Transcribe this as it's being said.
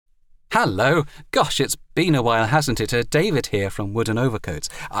Hello. Gosh, it's been a while, hasn't it? David here from Wooden Overcoats.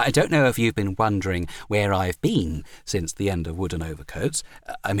 I don't know if you've been wondering where I've been since the end of Wooden Overcoats.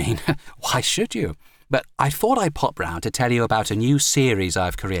 Why should you? But I thought I'd pop round to tell you about a new series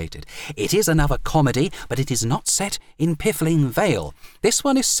I've created. It is another comedy, but it is not set in Piffling Vale. This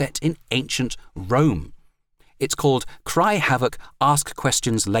one is set in ancient Rome. It's called Cry Havoc, Ask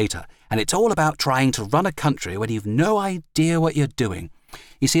Questions Later, and it's all about trying to run a country when you've no idea what you're doing.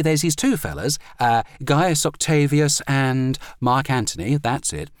 You see, there's these two fellas, Gaius Octavius and Mark Antony,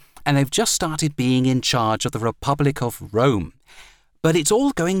 that's it, and they've just started being in charge of the Republic of Rome. But it's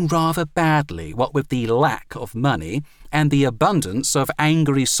all going rather badly, what with the lack of money and the abundance of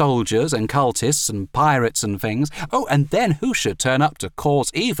angry soldiers and cultists and pirates and things. Oh, and then who should turn up to cause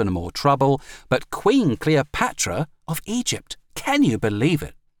even more trouble but Queen Cleopatra of Egypt? Can you believe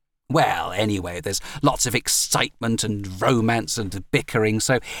it? Well, anyway, there's lots of excitement and romance and bickering,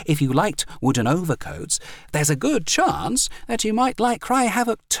 so if you liked Wooden Overcoats, there's a good chance that you might like Cry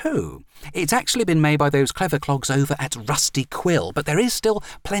Havoc too. It's actually been made by those clever clogs over at Rusty Quill, but there is still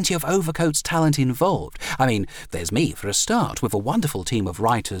plenty of Overcoats talent involved. There's me for a start, with a wonderful team of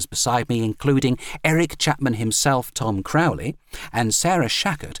writers beside me, including Eric Chapman himself, Tom Crowley, and Sarah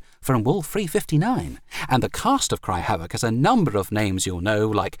Shackett from Wolf 359. And the cast of Cry Havoc has a number of names you'll know,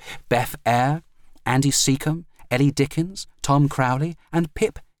 like Beth Eyre, Andy Sitcom, Ellie Dickens, Tom Crowley, and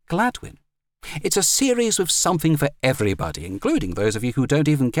Pip Gladwin. It's a series with something for everybody, including those of you who don't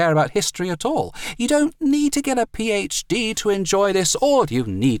even care about history at all. You don't need to get a PhD to enjoy this. All you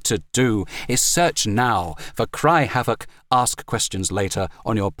need to do is search now for Cry Havoc, Ask Questions Later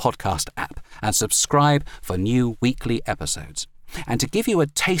on your podcast app and subscribe for new weekly episodes. And to give you a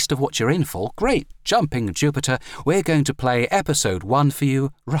taste of what you're in for, great jumping Jupiter, we're going to play episode 1 for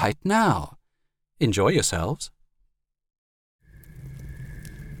you right now. Enjoy yourselves.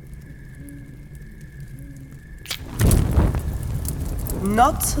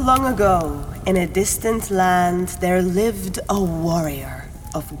 Not long ago, in a distant land, there lived a warrior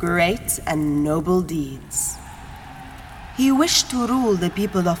of great and noble deeds. He wished to rule the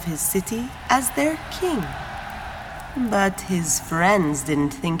people of his city as their king. But his friends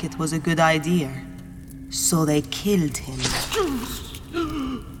didn't think it was a good idea, so they killed him.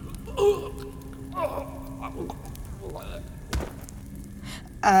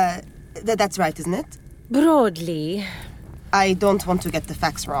 That's right, isn't it? Broadly. I don't want to get the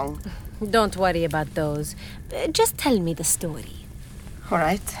facts wrong. Don't worry about those. Just tell me the story. All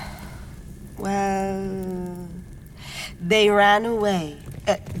right. Well, they ran away.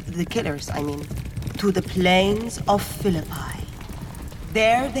 The killers, to the plains of Philippi.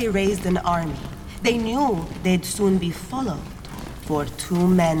 There they raised an army. They knew they'd soon be followed, for 2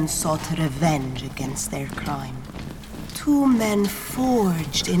 men sought revenge against their crime. 2 men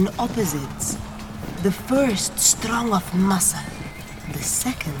forged in opposites. The first strong of muscle, the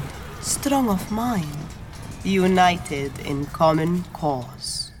second strong of mind, united in common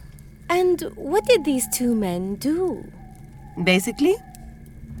cause. And what did these 2 men do? Basically,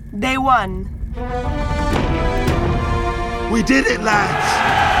 they won. We did it, lads!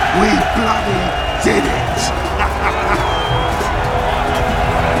 We bloody did it!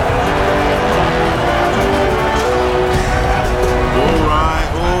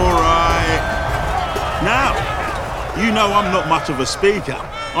 All right. Now, you know I'm not much of a speaker.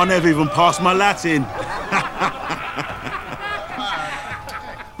 I never even passed my Latin.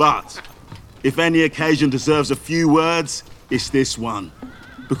 But if any occasion deserves a few words, it's this one.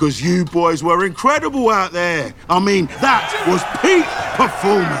 Because you boys were incredible out there. That was peak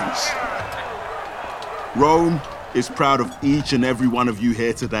performance. Rome is proud of each and every one of you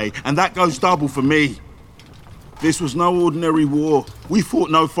here today, and that goes double for me. This was no ordinary war. We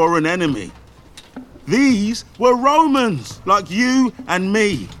fought no foreign enemy. These were Romans, like you and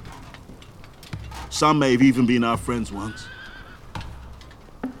me. Some may have even been our friends once.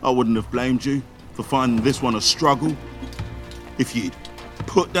 I wouldn't have blamed you for finding this one a struggle if you'd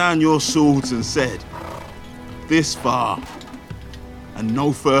put down your swords and said, this far and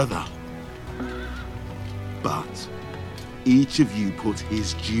no further. But each of you put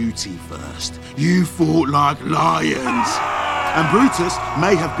his duty first. You fought like lions. And Brutus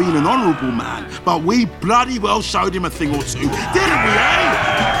may have been an honourable man, but we bloody well showed him a thing or two, didn't we,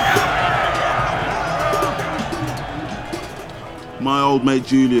 My old mate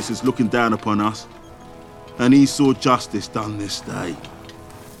Julius is looking down upon us, and he saw justice done this day.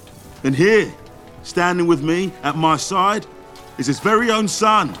 And here, standing with me at my side, is his very own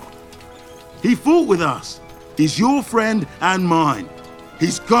son. He fought with us. He's your friend and mine.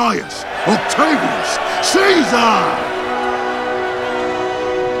 He's Gaius Octavius Caesar!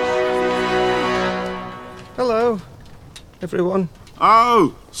 Hello, everyone.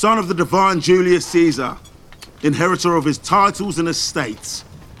 Oh, son of the divine Julius Caesar, inheritor of his titles and estates.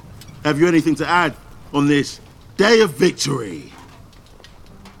 Have you anything to add on this day of victory?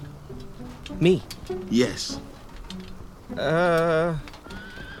 Me? Yes.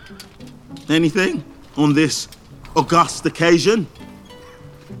 Anything on this august occasion?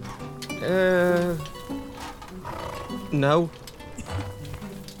 No.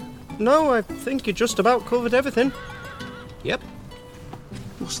 No, I think you just about covered everything. Yep.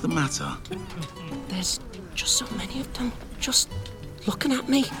 What's the matter? There's just so many of them, just looking at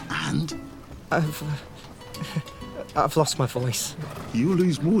me. And? I've lost my voice. You'll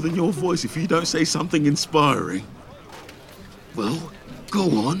lose more than your voice if you don't say something inspiring. Well, go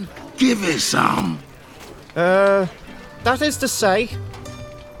on, give it some. That is to say,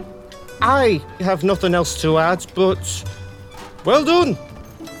 I have nothing else to add, but well done,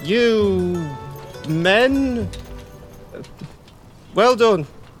 you men. Well done.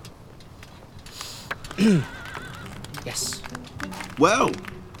 Yes. Well,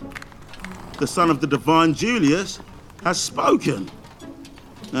 the son of the divine Julius has spoken.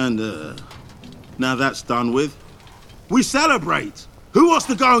 And, now that's done with, we celebrate. Who wants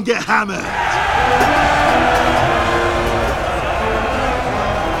to go and get hammered?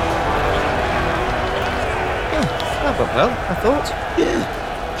 That went well, I thought.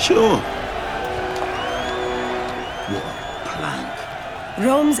 Yeah, sure. What a plank.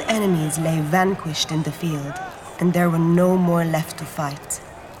 Rome's enemies lay vanquished in the field, and there were no more left to fight.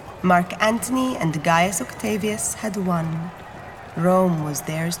 Mark Antony and Gaius Octavius had won. Rome was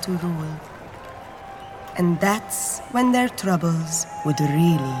theirs to rule. And that's when their troubles would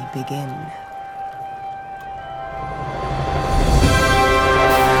really begin.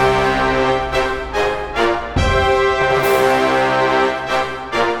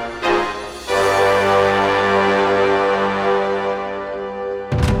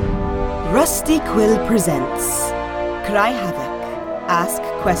 Rusty Quill presents Cry Havoc, Ask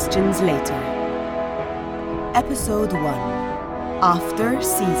Questions Later. Episode 1, After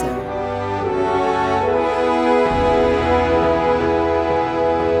Caesar.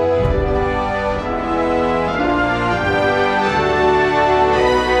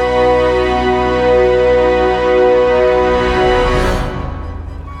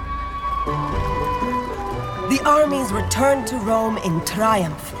 The armies returned to Rome in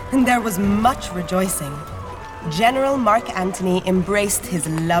triumph, and there was much rejoicing. General Mark Antony embraced his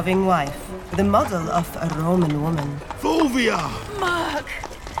loving wife, the model of a Roman woman. Fulvia! Mark!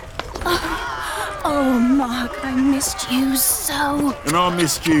 Oh, Mark, I missed you so. And I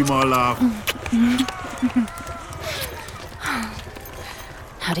missed you, my love.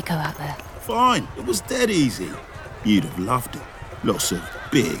 How'd it go out there? Fine, it was dead easy. You'd have loved it. Lots of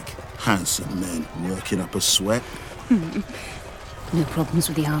big, handsome men working up a sweat. No problems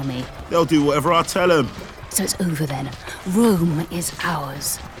with the army. They'll do whatever I tell them. So it's over then. Rome is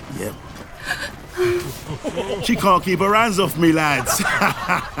ours. Yep. She can't keep her hands off me, lads.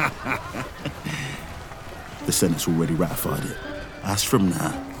 The Senate's already ratified it. As from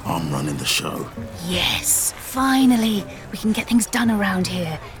now, I'm running the show. Yes, finally. We can get things done around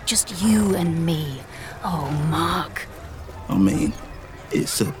here. Just you and me. Oh, Mark. I mean,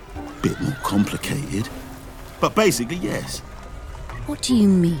 it's a bit more complicated. But basically, yes. What do you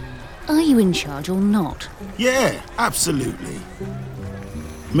mean? Are you in charge or not? Yeah, absolutely.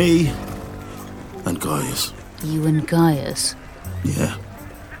 Me and Gaius. You and Gaius? Yeah,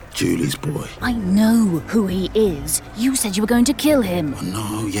 Julie's boy. I know who he is. You said you were going to kill him. I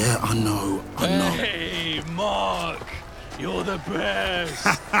know, yeah, I know. Hey, Mark, you're the best.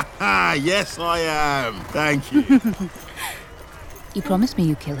 Yes, I am. Thank you. You promised me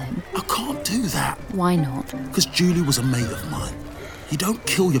you'd kill him. I can't do that. Why not? Because Julie was a mate of mine. You don't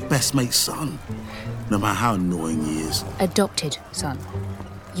kill your best mate's son, no matter how annoying he is. Adopted son.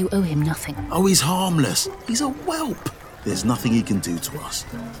 You owe him nothing. Oh, he's harmless. He's a whelp. There's nothing he can do to us.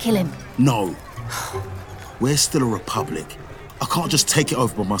 Kill him. No. We're still a republic. I can't just take it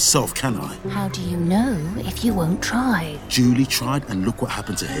over by myself, can I? How do you know if you won't try? Julie tried, and look what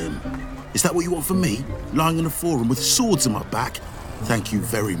happened to him. Is that what you want from me? Lying in a forum with swords in my back? Thank you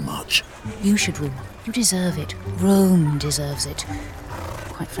very much. You should rule. You deserve it. Rome deserves it.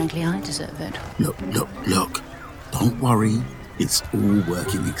 Quite frankly, I deserve it. Look. Don't worry. It's all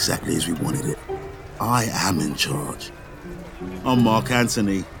working exactly as we wanted it. I am in charge. I'm Mark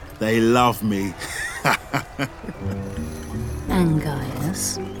Antony. They love me. And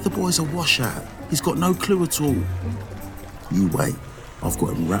Gaius? The boy's a washout. He's got no clue at all. You wait. I've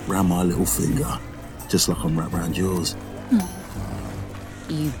got him wrapped round my little finger, just like I'm wrapped round yours.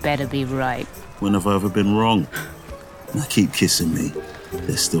 You better be right. When have I ever been wrong? Now keep kissing me.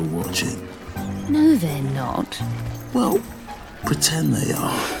 They're still watching. No, they're not. Well, pretend they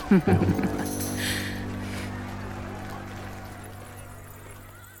are.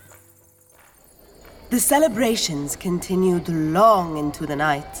 The celebrations continued long into the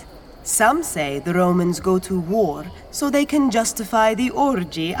night. Some say the Romans go to war so they can justify the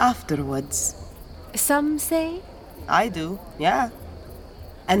orgy afterwards. Some say? I do, yeah.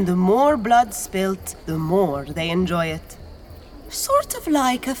 And the more blood spilt, the more they enjoy it. Sort of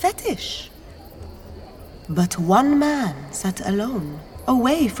like a fetish. But one man sat alone,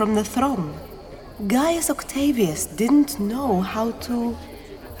 away from the throng. Gaius Octavius didn't know how to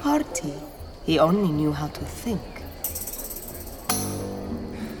party. He only knew how to think.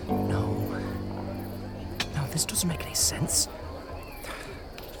 No, this doesn't make any sense.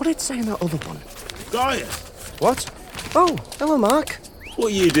 What did it say in that other one? Gaius, What? Oh, hello, Mark.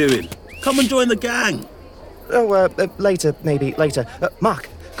 what are you doing? Come and join the gang. Oh, later, maybe, later. Mark,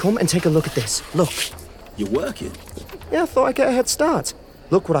 come and take a look at this. Look. You're working. Yeah, I thought I'd get a head start.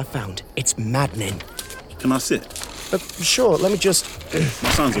 Look what I found. It's maddening. Can I sit? Sure, let me just... My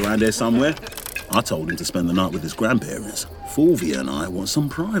son's around here somewhere. I told him to spend the night with his grandparents. Fulvia and I want some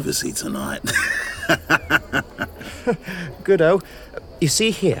privacy tonight. Goodo. You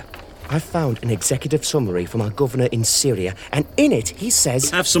see here, I found an executive summary from our governor in Syria, and in it he says...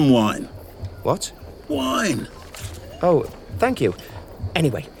 Have some wine. What? Wine. Oh, thank you.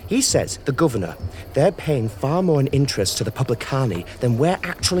 Anyway, he says, the governor, they're paying far more in interest to the publicani than we're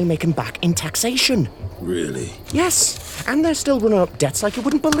actually making back in taxation. Really? Yes, and they're still running up debts like you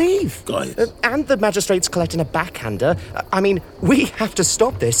wouldn't believe. Gaius. And the magistrate's collecting a backhander. I mean, we have to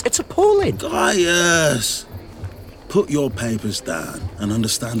stop this. It's appalling. Gaius! Put your papers down and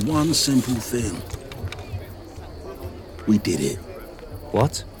understand one simple thing. We did it.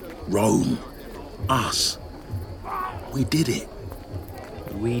 What? Rome. Us. We did it.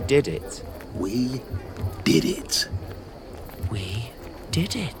 We did it. We did it. We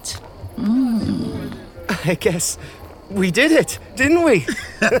did it. I guess we did it, didn't we?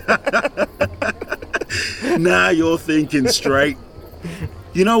 Now you're thinking straight.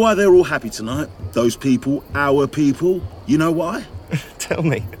 You know why they're all happy tonight? Those people, our people. You know why? Tell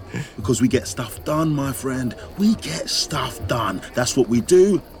me. Because we get stuff done, my friend. We get stuff done. That's what we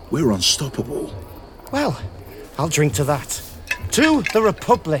do. We're unstoppable. Well, I'll drink to that. To the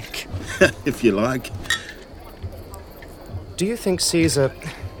Republic. If you like. Do you think Caesar,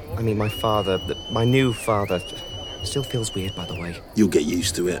 my father, my new father, still feels weird, by the way? You'll get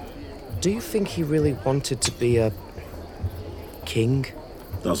used to it. Do you think he really wanted to be a king?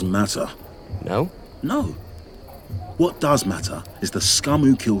 Doesn't matter. No? No. What does matter is the scum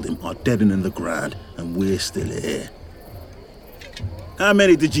who killed him are dead and in the ground, and we're still here. How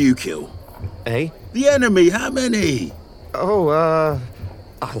many did you kill? Eh? The enemy, how many? Oh, I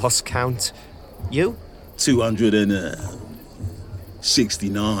lost count. You?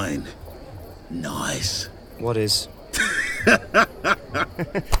 269. Nice. What is?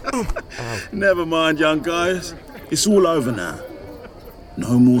 Never mind, young guys. It's all over now.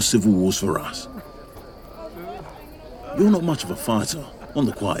 No more civil wars for us. You're not much of a fighter, on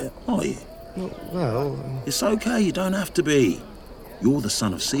the quiet, are you? Well... It's okay, you don't have to be. You're the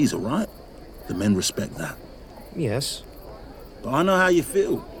son of Caesar, right? The men respect that. Yes. But I know how you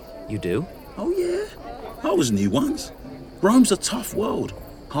feel. You do? Oh, yeah. I was new once. Rome's a tough world.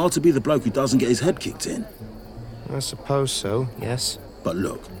 Hard to be the bloke who doesn't get his head kicked in. I suppose so, yes. But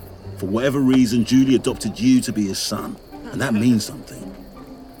look, for whatever reason, Julie adopted you to be his son. And that means something.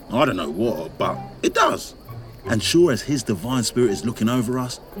 I don't know what, but it does. And sure as his divine spirit is looking over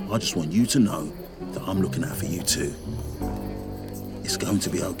us, I just want you to know that I'm looking out for you too. It's going to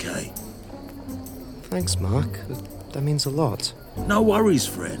be okay. Thanks, Mark. That means a lot. No worries,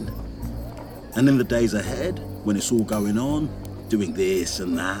 friend. And in the days ahead, when it's all going on, doing this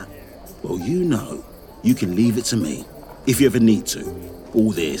and that, well, you know, you can leave it to me, if you ever need to.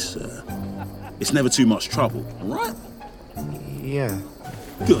 All this, it's never too much trouble, all right? Yeah.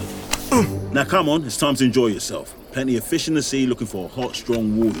 Good. Now come on, it's time to enjoy yourself. Plenty of fish in the sea looking for a hot,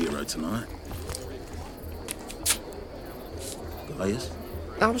 strong war hero tonight. Gaius?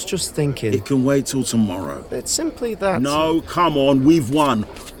 I was just thinking... It can wait till tomorrow. It's simply that... No, come on, we've won.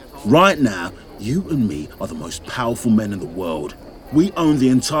 Right now, you and me are the most powerful men in the world. We own the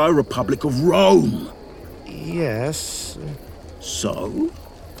entire Republic of Rome. Yes. So?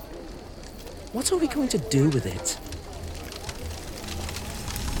 What are we going to do with it?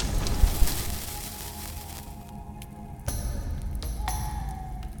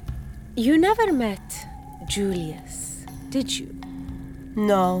 You never met Julius, did you?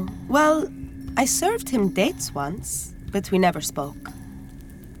 No. Well, I served him dates once, but we never spoke.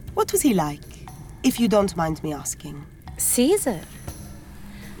 What was he like, if you don't mind me asking? Caesar.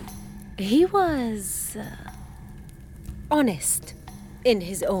 He was honest in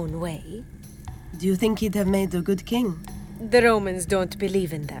his own way. Do you think he'd have made a good king? The Romans don't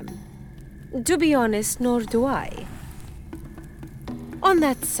believe in them. To be honest, nor do I. On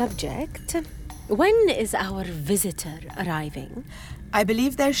that subject, when is our visitor arriving? I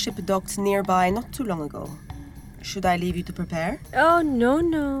believe their ship docked nearby not too long ago. Should I leave you to prepare? Oh,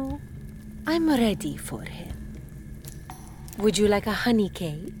 no. I'm ready for him. Would you like a honey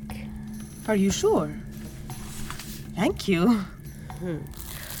cake? Are you sure? Thank you.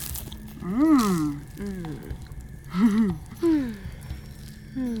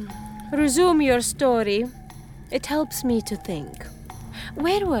 Resume your story. It helps me to think.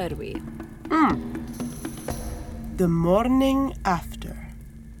 Where were we? The morning after.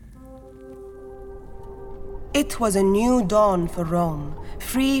 It was a new dawn for Rome,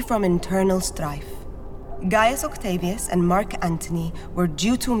 free from internal strife. Gaius Octavius and Mark Antony were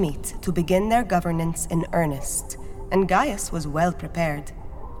due to meet to begin their governance in earnest, and Gaius was well prepared.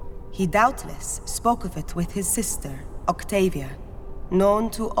 He doubtless spoke of it with his sister, Octavia,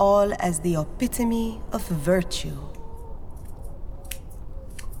 known to all as the epitome of virtue.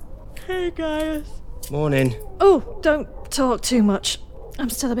 Hey, Gaius. Morning. Oh, don't talk too much.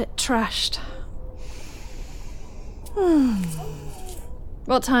 I'm still a bit trashed.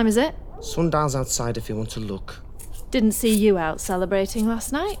 What time is it? Sundial's outside if you want to look. Didn't see you out celebrating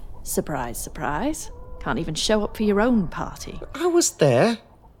last night. Surprise, surprise. Can't even show up for your own party. I was there.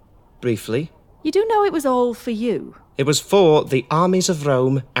 Briefly. You do know it was all for you. It was for the armies of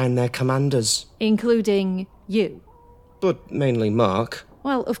Rome and their commanders. Including you. But mainly Mark.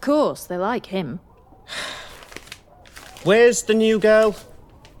 Well, of course, they like him. Where's the new girl?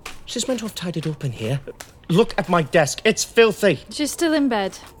 She's meant to have tidied up in here. Look at my desk. It's filthy. She's still in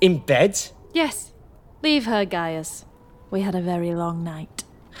bed. In bed? Yes. Leave her, Gaius. We had a very long night.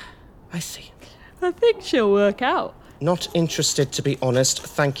 I see. I think she'll work out. Not interested, to be honest.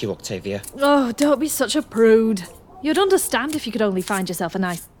 Thank you, Octavia. Oh, don't be such a prude. You'd understand if you could only find yourself a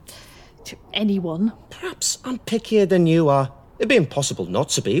nice... anyone. Perhaps I'm pickier than you are. It'd be impossible not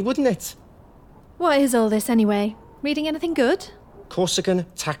to be, wouldn't it? What is all this, anyway? Reading anything good? Corsican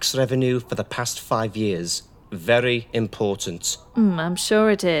tax revenue for the past 5 years. Very important. I'm sure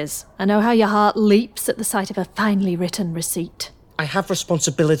it is. I know how your heart leaps at the sight of a finely written receipt. I have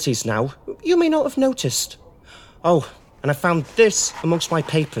responsibilities now. You may not have noticed. Oh, and I found this amongst my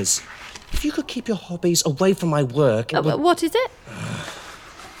papers. If you could keep your hobbies away from my work... What is it?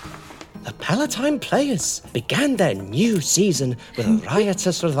 The Palatine Players began their new season with a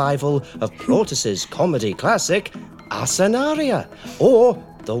riotous revival of Plautus's comedy classic, Arsenaria, or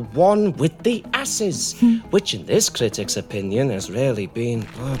The One with the Asses, which in this critic's opinion has really been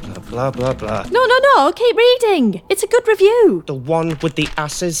blah, blah, blah, blah, blah. No, keep reading. It's a good review. The One with the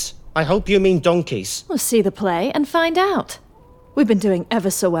Asses? I hope you mean donkeys. We'll see the play and find out. We've been doing ever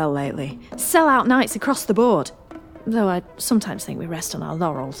so well lately. Sell-out nights across the board. Though I sometimes think we rest on our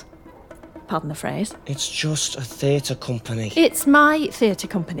laurels. Pardon the phrase. It's just a theatre company. It's my theatre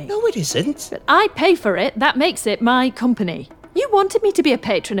company. No, it isn't. But I pay for it. That makes it my company. You wanted me to be a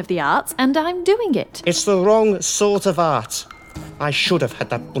patron of the arts, and I'm doing it. It's the wrong sort of art. I should have had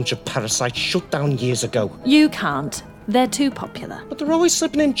that bunch of parasites shut down years ago. You can't. They're too popular. But they're always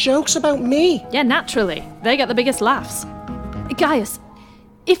slipping in jokes about me. Yeah, naturally. They get the biggest laughs. Gaius,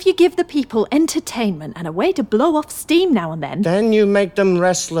 if you give the people entertainment and a way to blow off steam now and then you make them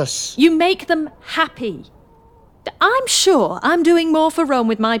restless. You make them happy. I'm sure I'm doing more for Rome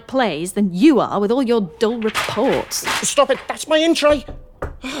with my plays than you are with all your dull reports. Stop it, that's my intro.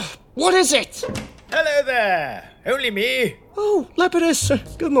 What is it? Hello there. Only me. Oh,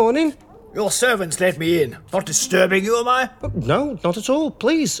 Lepidus. Good morning. Your servants let me in. Not disturbing you, am I? No, not at all.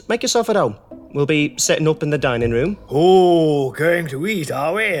 Please, make yourself at home. We'll be setting up in the dining room. Oh, going to eat,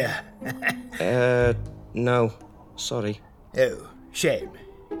 are we? No. Sorry. Oh, shame.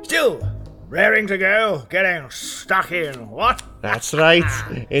 Still, raring to go, getting stuck in, what? That's right.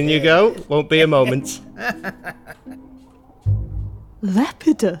 In you go. Won't be a moment.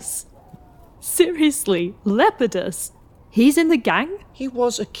 Lepidus? Seriously, Lepidus? He's in the gang? He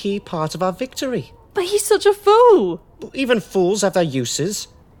was a key part of our victory. But he's such a fool! Even fools have their uses,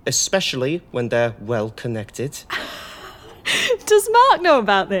 especially when they're well connected. Does Mark know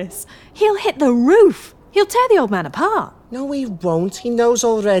about this? He'll hit the roof. He'll tear the old man apart. No, he won't. He knows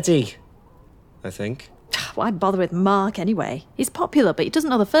already. I think. Why bother with Mark anyway? He's popular, but he doesn't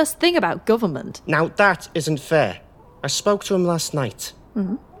know the first thing about government. Now, that isn't fair. I spoke to him last night.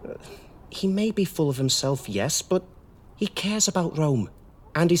 He may be full of himself, yes, but he cares about Rome.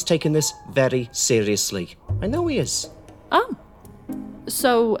 And he's taken this very seriously. I know he is. Oh.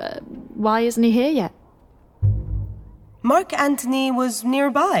 So, why isn't he here yet? Mark Antony was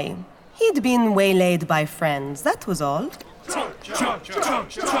nearby. He'd been waylaid by friends, that was all.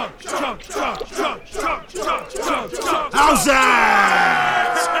 How's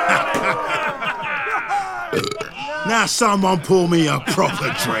that? Now someone pour me a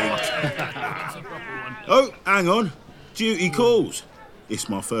proper drink. Oh, hang on. Duty calls. It's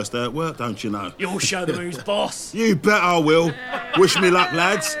my first day at work, don't you know? You'll show them who's boss. You bet I will. Wish me luck,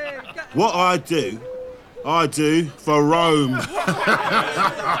 lads. What I do for Rome.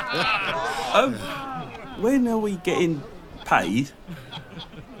 When are we getting paid?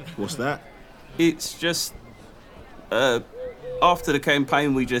 What's that? It's just... after the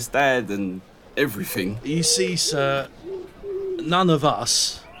campaign we just had and everything. You see, sir, none of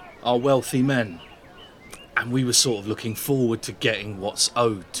us are wealthy men. And we were sort of looking forward to getting what's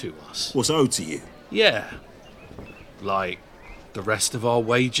owed to us. What's owed to you? Yeah. Like the rest of our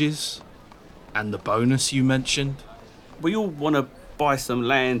wages and the bonus you mentioned. We all want to buy some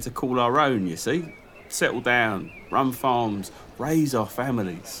land to call our own, you see. Settle down, run farms, raise our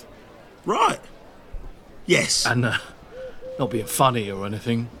families. Right. Yes. And not being funny or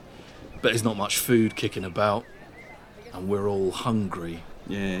anything, but there's not much food kicking about. And we're all hungry.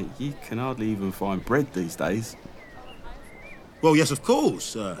 Yeah, you can hardly even find bread these days. Well, yes, of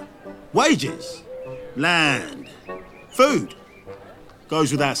course. Wages, land, food.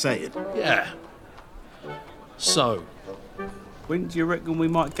 Goes without saying. Yeah. So, when do you reckon we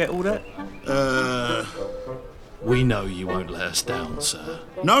might get all that? We know you won't let us down, sir.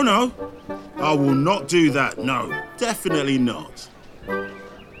 No. I will not do that, no. Definitely not.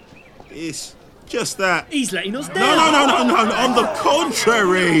 It's just that... He's letting us down. No. On the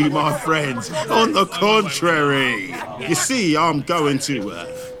contrary, my friends. On the contrary. You see, I'm going to...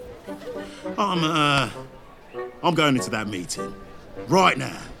 I'm going into that meeting right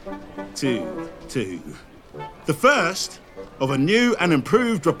now to the first of a new and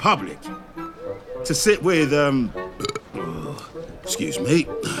improved republic to sit with, excuse me,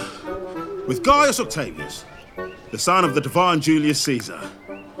 with Gaius Octavius, the son of the divine Julius Caesar.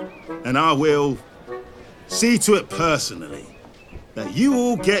 And I will see to it personally that you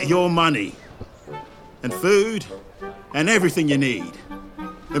all get your money and food and everything you need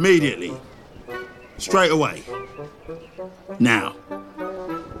immediately, straight away. Now,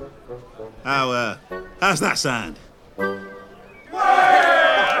 how's that sound?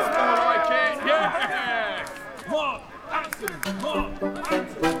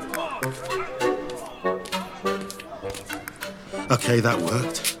 Okay, that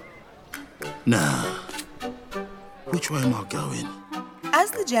worked. Now, which way am I going? As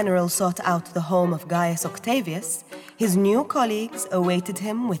the general sought out the home of Gaius Octavius, his new colleagues awaited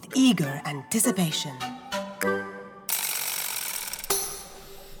him with eager anticipation.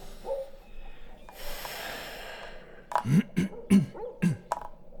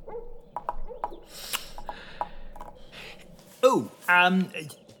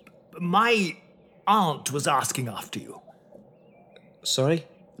 My aunt was asking after you. Sorry?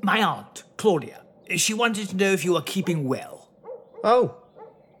 My aunt, Claudia. She wanted to know if you were keeping well. Oh.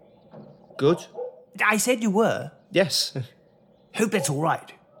 Good. I said you were. Yes. Hope that's all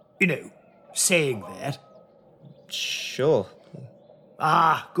right. You know, saying that. Sure.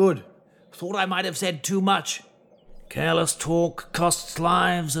 Ah, good. Thought I might have said too much. Careless talk costs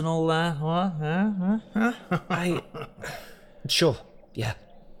lives and all that. What? Sure, yeah.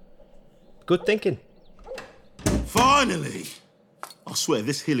 Good thinking. Finally! I swear,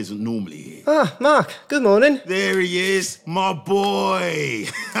 this hill isn't normally here. Ah, Mark, good morning. There he is, my boy.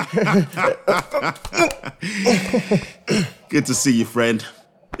 Good to see you, friend.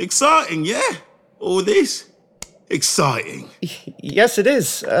 Exciting, yeah? All this? Exciting. Yes, it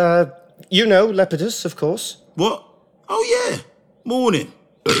is. You know Lepidus, of course. What? Oh, yeah. Morning.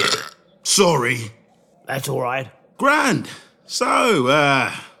 Sorry. That's all right. Grand. So,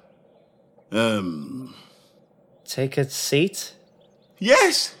 Take a seat.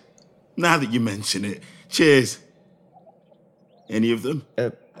 Yes. Now that you mention it. Cheers. Any of them?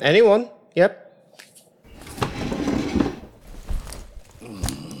 Anyone? Yep.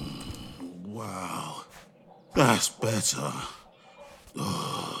 Wow. That's better.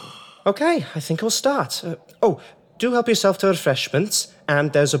 Okay, I think I'll start. Do help yourself to refreshments,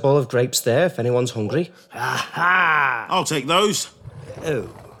 and there's a bowl of grapes there if anyone's hungry. Aha! I'll take those. Oh.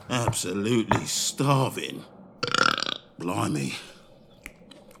 Absolutely starving. Blimey.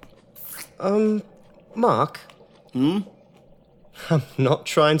 Mark? I'm not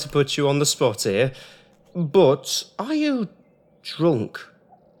trying to put you on the spot here, but are you drunk?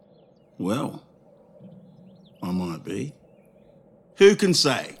 Well, I might be. Who can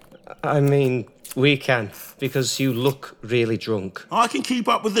say? I mean, we can, because you look really drunk. I can keep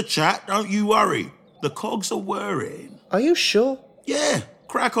up with the chat, don't you worry. The cogs are whirring. Are you sure? Yeah,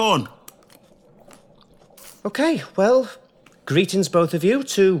 crack on. Okay, well, greetings both of you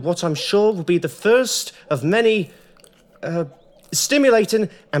to what I'm sure will be the first of many stimulating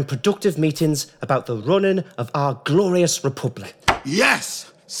and productive meetings about the running of our glorious republic.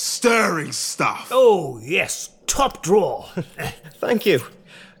 Yes! Stirring stuff. Oh, yes. Top drawer. Thank you.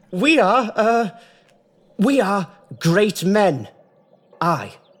 We are great men.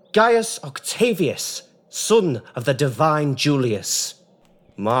 I, Gaius Octavius, son of the divine Julius.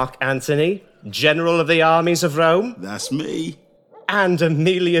 Mark Antony, general of the armies of Rome. That's me. And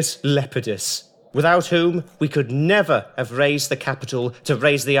Aemilius Lepidus, without whom we could never have raised the capital to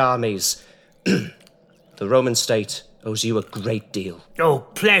raise the armies. The Roman state owes you a great deal. Oh,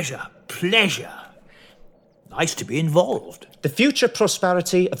 pleasure. Nice to be involved. The future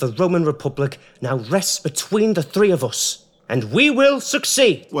prosperity of the Roman Republic now rests between the three of us, and we will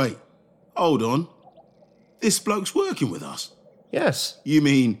succeed. Wait, hold on. This bloke's working with us? Yes. You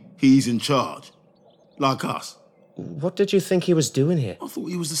mean he's in charge? Like us? What did you think he was doing here? I thought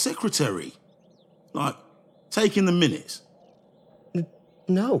he was the secretary. Like, taking the minutes.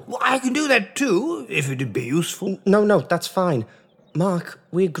 No. Well, I can do that too, if it'd be useful. No, that's fine. Mark,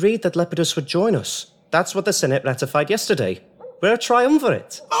 we agreed that Lepidus would join us. That's what the Senate ratified yesterday. We're a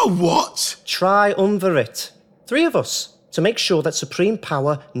triumvirate. Oh, what? Triumvirate. 3 of us, to make sure that supreme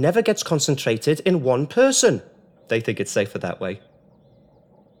power never gets concentrated in one person. They think it's safer that way.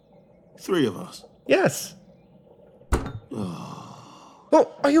 3 of us? Yes.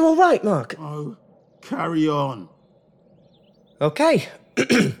 Well, are you all right, Mark? Oh, carry on. Okay.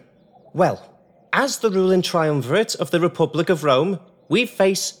 Well, as the ruling triumvirate of the Republic of Rome, we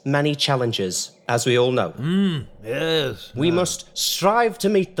face many challenges, as we all know. Yes. We must strive to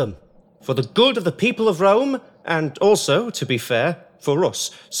meet them, for the good of the people of Rome, and also, to be fair, for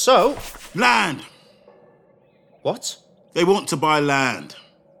us. So... Land! What? They want to buy land.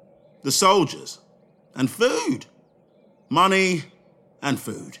 The soldiers. And food. Money and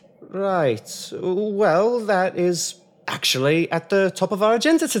food. Right. Well, that is actually at the top of our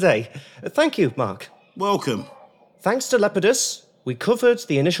agenda today. Thank you, Mark. Welcome. Thanks to Lepidus, we covered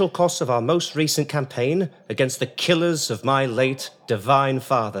the initial costs of our most recent campaign against the killers of my late divine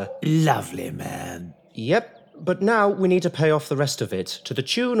father. Lovely, man. Yep, but now we need to pay off the rest of it to the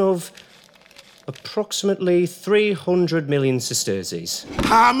tune of approximately 300 million sesterces.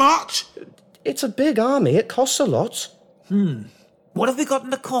 How much? It's a big army. It costs a lot. What have we got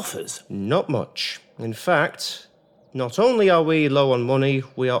in the coffers? Not much. In fact, not only are we low on money,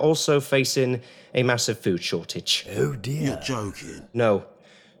 we are also facing a massive food shortage. Oh, dear. You're joking. No.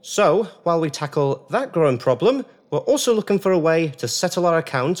 So, while we tackle that growing problem, we're also looking for a way to settle our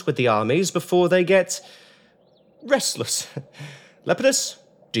account with the armies before they get restless. Lepidus,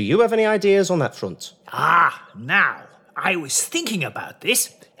 do you have any ideas on that front? Now, I was thinking about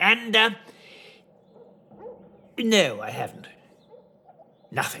this, and, no, I haven't.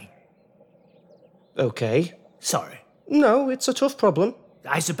 Nothing. Okay. Sorry. No, it's a tough problem.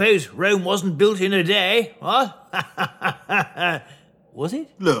 I suppose Rome wasn't built in a day, what? Was it?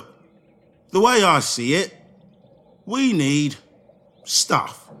 Look, the way I see it, we need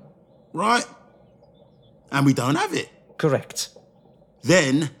stuff, right? And we don't have it. Correct.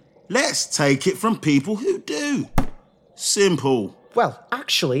 Then let's take it from people who do. Simple. Well,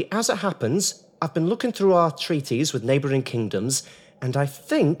 actually, as it happens, I've been looking through our treaties with neighbouring kingdoms, and I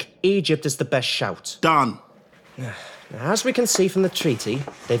think Egypt is the best shout. Done. Now, as we can see from the treaty,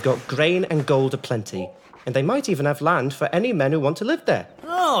 they've got grain and gold aplenty, and they might even have land for any men who want to live there.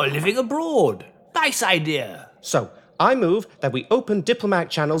 Oh, living abroad. Nice idea. So, I move that we open diplomatic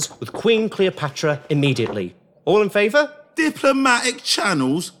channels with Queen Cleopatra immediately. All in favour? Diplomatic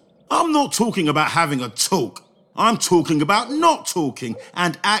channels? I'm not talking about having a talk. I'm talking about not talking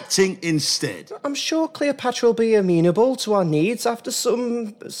and acting instead. I'm sure Cleopatra will be amenable to our needs after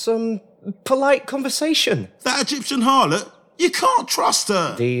some polite conversation. That Egyptian harlot? You can't trust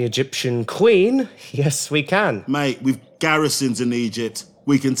her. The Egyptian queen? Yes, we can. Mate, we've garrisons in Egypt.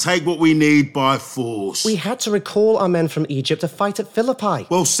 We can take what we need by force. We had to recall our men from Egypt to fight at Philippi.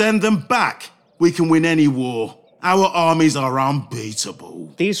 Well, send them back. We can win any war. Our armies are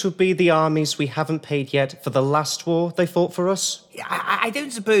unbeatable. These would be the armies we haven't paid yet for the last war they fought for us? I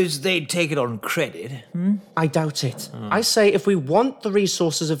don't suppose they'd take it on credit. I doubt it. I say if we want the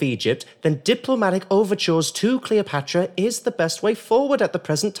resources of Egypt, then diplomatic overtures to Cleopatra is the best way forward at the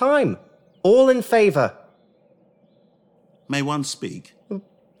present time. All in favour? May one speak?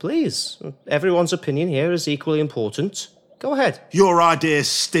 Please. Everyone's opinion here is equally important. Go ahead. Your idea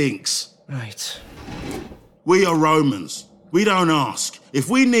stinks. Right. We are Romans. We don't ask. If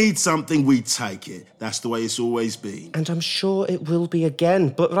we need something, we take it. That's the way it's always been. And I'm sure it will be again.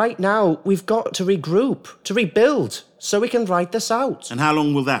 But right now, we've got to regroup, to rebuild, so we can ride this out. And how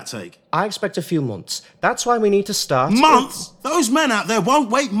long will that take? I expect a few months. That's why we need to start... Months? Those men out there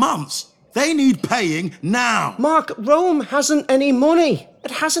won't wait months. They need paying now. Mark, Rome hasn't any money.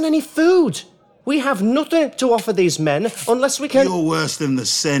 It hasn't any food. We have nothing to offer these men unless we can... You're worse than the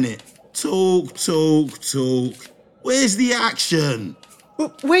Senate. Talk, talk, talk. Where's the action?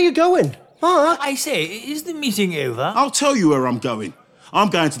 Where are you going? Mark? I say, is the meeting over? I'll tell you where I'm going. I'm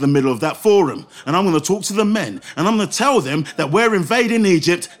going to the middle of that forum, and I'm going to talk to the men, and I'm going to tell them that we're invading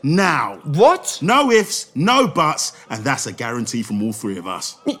Egypt now. What? No ifs, no buts, and that's a guarantee from all three of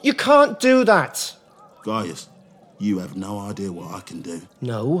us. You can't do that. Gaius, you have no idea what I can do.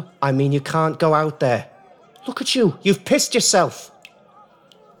 No, I mean you can't go out there. Look at you. You've pissed yourself.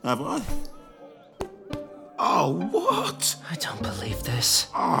 Have I? Oh, what? I don't believe this.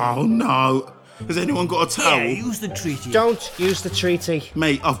 Oh, no. Has anyone got a towel? Yeah, use the treaty. Don't use the treaty.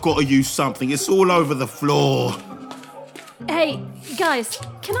 Mate, I've got to use something. It's all over the floor. Hey, guys,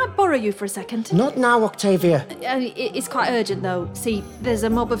 can I borrow you for a second? Not now, Octavia. It's quite urgent, though. See, there's a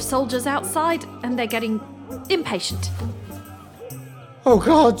mob of soldiers outside, and they're getting impatient. Oh,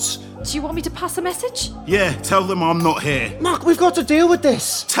 God. Do you want me to pass a message? Yeah, tell them I'm not here. Mark, we've got to deal with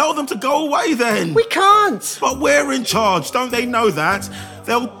this. Tell them to go away then. We can't. But we're in charge, don't they know that?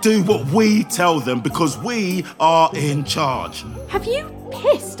 They'll do what we tell them because we are in charge. Have you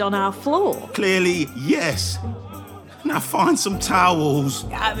pissed on our floor? Clearly, yes. Now find some towels.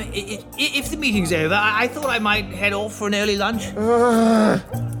 If the meeting's over, I thought I might head off for an early lunch.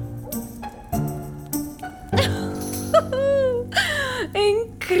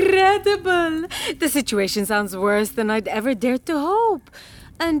 Incredible! The situation sounds worse than I'd ever dared to hope.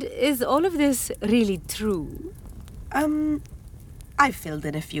 And is all of this really true? I filled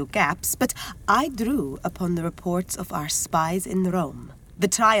in a few gaps, but I drew upon the reports of our spies in Rome. The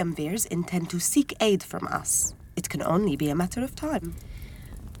triumvirs intend to seek aid from us. It can only be a matter of time.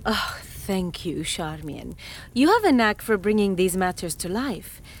 Oh, thank you, Charmian. You have a knack for bringing these matters to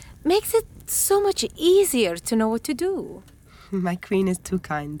life. Makes it so much easier to know what to do. My queen is too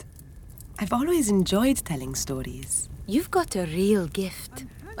kind. I've always enjoyed telling stories. You've got a real gift.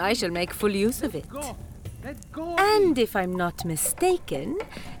 I shall make full use of it. And if I'm not mistaken,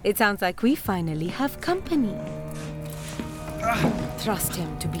 it sounds like we finally have company. Trust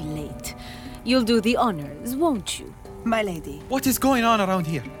him to be late. You'll do the honors, won't you? My lady. What is going on around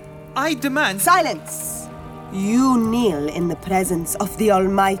here? I demand... Silence! You kneel in the presence of the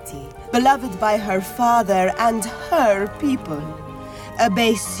Almighty, beloved by her father and her people.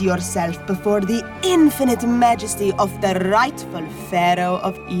 Abase yourself before the infinite majesty of the rightful Pharaoh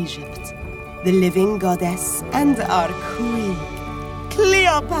of Egypt, the living goddess and our queen,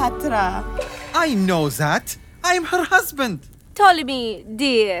 Cleopatra. I know that. I'm her husband. Ptolemy,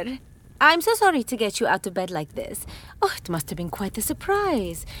 dear. I'm so sorry to get you out of bed like this. Oh, it must have been quite a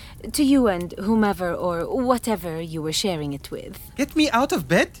surprise. To you and whomever or whatever you were sharing it with. Get me out of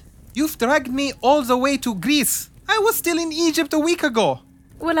bed? You've dragged me all the way to Greece. I was still in Egypt a week ago.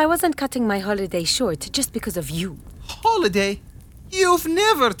 Well, I wasn't cutting my holiday short just because of you. Holiday? You've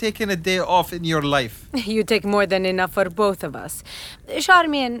never taken a day off in your life. You take more than enough for both of us.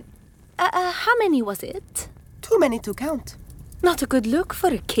 Charmian, how many was it? Too many to count. Not a good look for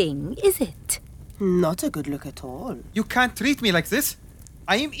a king, is it? Not a good look at all. You can't treat me like this.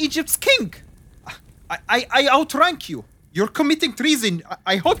 I am Egypt's king. I outrank you. You're committing treason.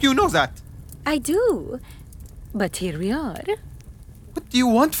 I hope you know that. I do. But here we are. What do you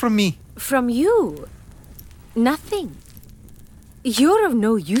want from me? From you? Nothing. You're of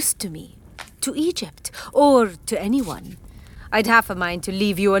no use to me, to Egypt, or to anyone. I'd half a mind to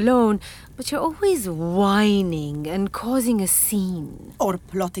leave you alone, but you're always whining and causing a scene. Or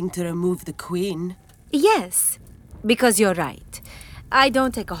plotting to remove the queen. Yes, because you're right. I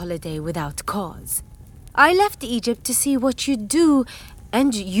don't take a holiday without cause. I left Egypt to see what you'd do,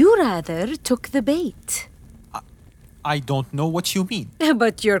 and you rather took the bait. I don't know what you mean.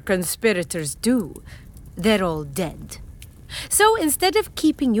 But your conspirators do. They're all dead. So instead of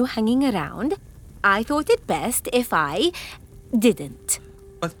keeping you hanging around, I thought it best if I didn't.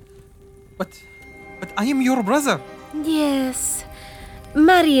 But I am your brother. Yes.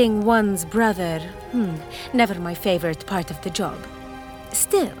 Marrying one's brother, never my favorite part of the job.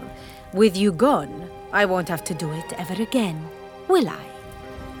 Still, with you gone, I won't have to do it ever again, will I?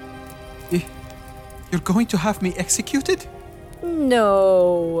 You're going to have me executed?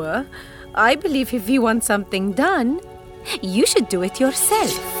 No. I believe if you want something done, you should do it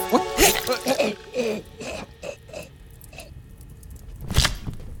yourself. What?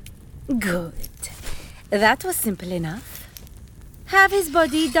 Good. That was simple enough. Have his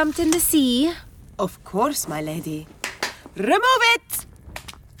body dumped in the sea. Of course, my lady. Remove it!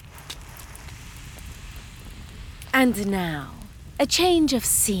 And now, a change of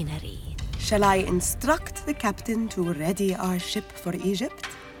scenery. Shall I instruct the captain to ready our ship for Egypt?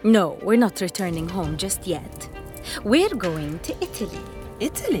 No, we're not returning home just yet. We're going to Italy.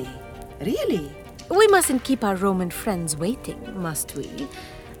 Italy? Really? We mustn't keep our Roman friends waiting, must we?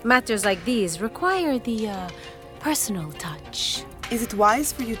 Matters like these require the personal touch. Is it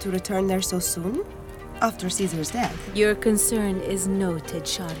wise for you to return there so soon? After Caesar's death? Your concern is noted,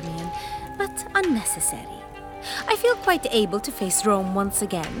 Charmian, but unnecessary. I feel quite able to face Rome once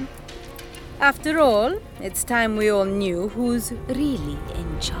again. After all, it's time we all knew who's really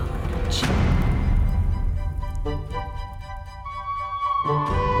in charge.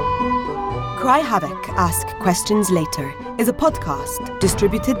 Cry Havoc, Ask Questions Later is a podcast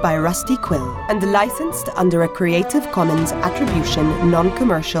distributed by Rusty Quill and licensed under a Creative Commons Attribution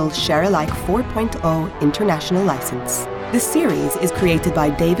Non-Commercial Share-alike 4.0 International License. The series is created by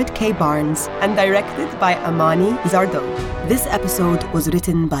David K. Barnes and directed by Amani Zardo. This episode was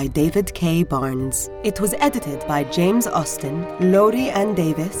written by David K. Barnes. It was edited by James Austin, Laurie Ann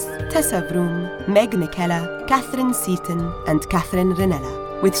Davis, Tessa Vroom, Meg Nichella, Catherine Seaton, and Catherine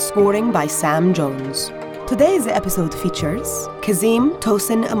Ranella, with scoring by Sam Jones. Today's episode features Kazim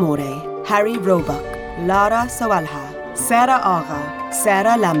Tosin Amore, Harry Roebuck, Lara Sawalha, Sarah Agha,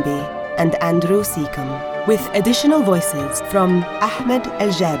 Sarah Lambi, and Andrew Sitcom, with additional voices from Ahmed El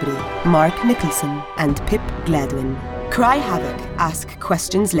Jabri, Mark Nicholson, and Pip Gladwin. Cry Havoc, Ask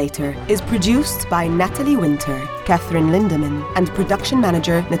Questions Later is produced by Natalie Winter, Catherine Lindemann, and production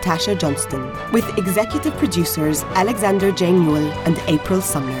manager Natasha Johnston, with executive producers Alexander J. Newell and April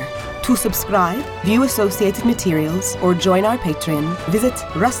Sumner. To subscribe, view associated materials, or join our Patreon, visit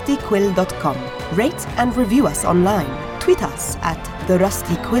rustyquill.com. Rate and review us online. Tweet us at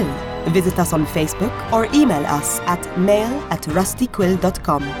 @TheRustyQuill. Visit us on Facebook or email us at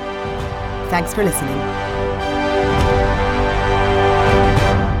mail@rustyquill.com. Thanks for listening.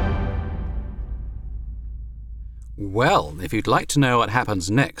 Well, if you'd like to know what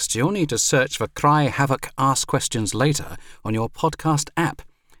happens next, you'll need to search for Cry Havoc Ask Questions Later on your podcast app.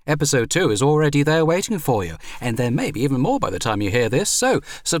 Episode 2 is already there waiting for you, and there may be even more by the time you hear this, so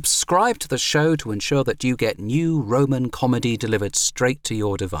subscribe to the show to ensure that you get new Roman comedy delivered straight to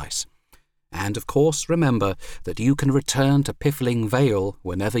your device. And of course, remember that you can return to Piffling Vale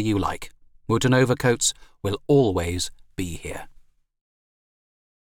whenever you like. Wooden Overcoats will always be here.